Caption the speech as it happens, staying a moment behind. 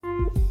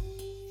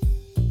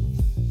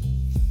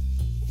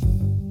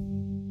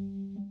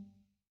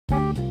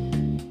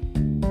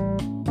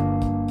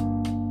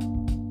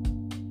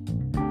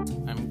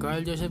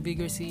Rizal Joseph V.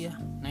 Garcia,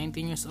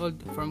 19 years old,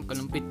 from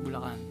Kalumpit,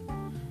 Bulacan.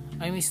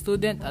 I'm a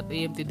student at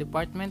AMT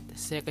Department,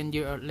 second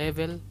year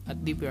level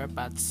at DPR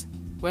PATS.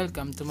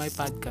 Welcome to my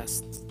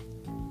podcast.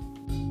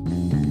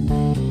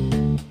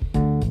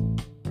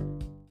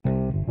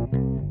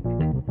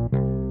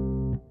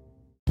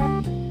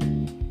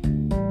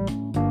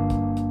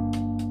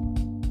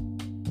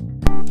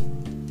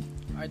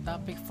 Our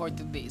topic for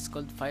today is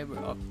called fiber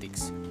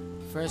optics.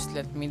 First,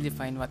 let me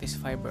define what is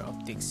fiber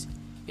optics.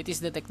 It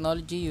is the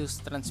technology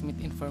used to transmit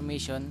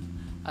information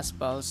as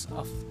pulse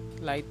of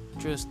light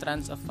through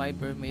strands of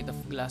fiber made of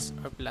glass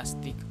or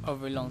plastic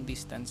over long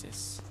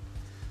distances.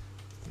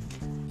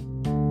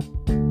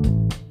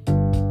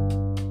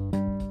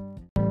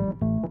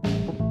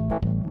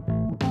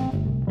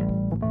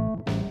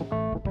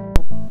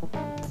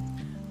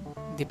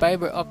 The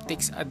fiber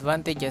optics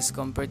advantages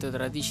compared to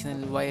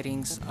traditional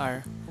wirings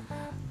are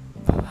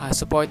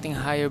supporting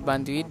higher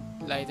bandwidth,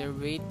 lighter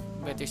weight,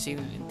 better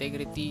signal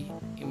integrity,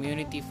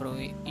 immunity from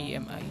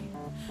EMI.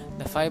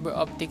 The fiber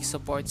optic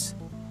supports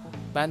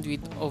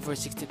bandwidth over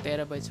 60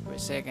 terabytes per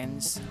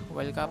second,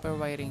 while copper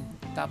wiring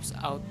tops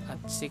out at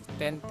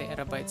 10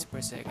 terabytes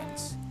per second.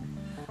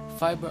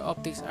 Fiber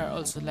optics are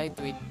also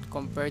lightweight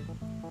compared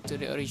to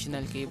the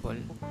original cable.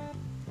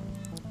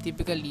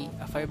 Typically,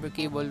 a fiber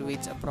cable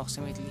weighs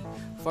approximately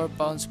 4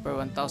 pounds per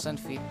 1,000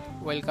 feet,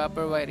 while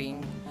copper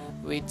wiring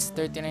weighs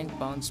 39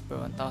 pounds per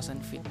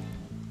 1,000 feet.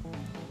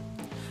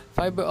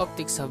 Fiber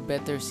optics have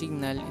better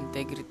signal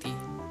integrity.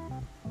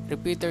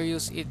 Repeater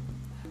use is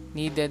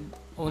needed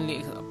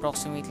only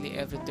approximately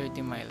every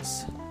 30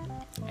 miles.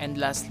 And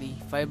lastly,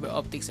 fiber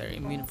optics are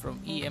immune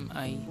from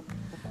EMI.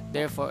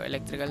 Therefore,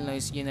 electrical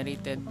noise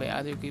generated by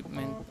other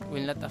equipment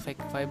will not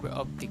affect fiber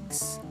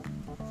optics.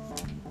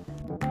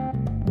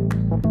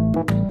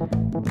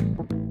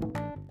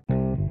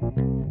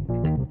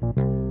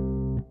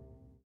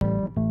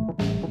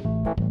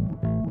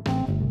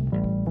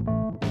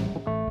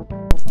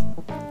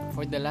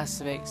 For the last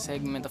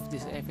segment of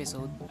this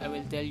episode, I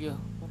will tell you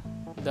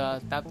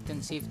the top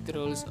 10 safety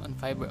rules on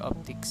fiber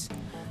optics.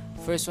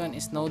 First one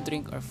is no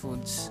drink or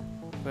foods.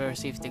 Wear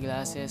safety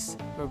glasses,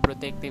 wear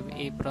protective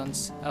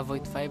aprons,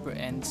 avoid fiber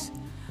ends,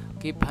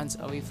 keep hands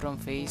away from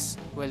face,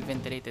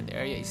 well-ventilated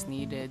area is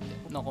needed,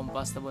 no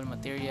combustible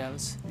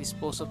materials,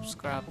 dispose of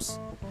scraps,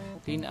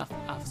 clean up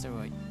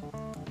afterward.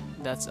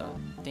 That's all.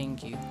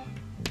 Thank you.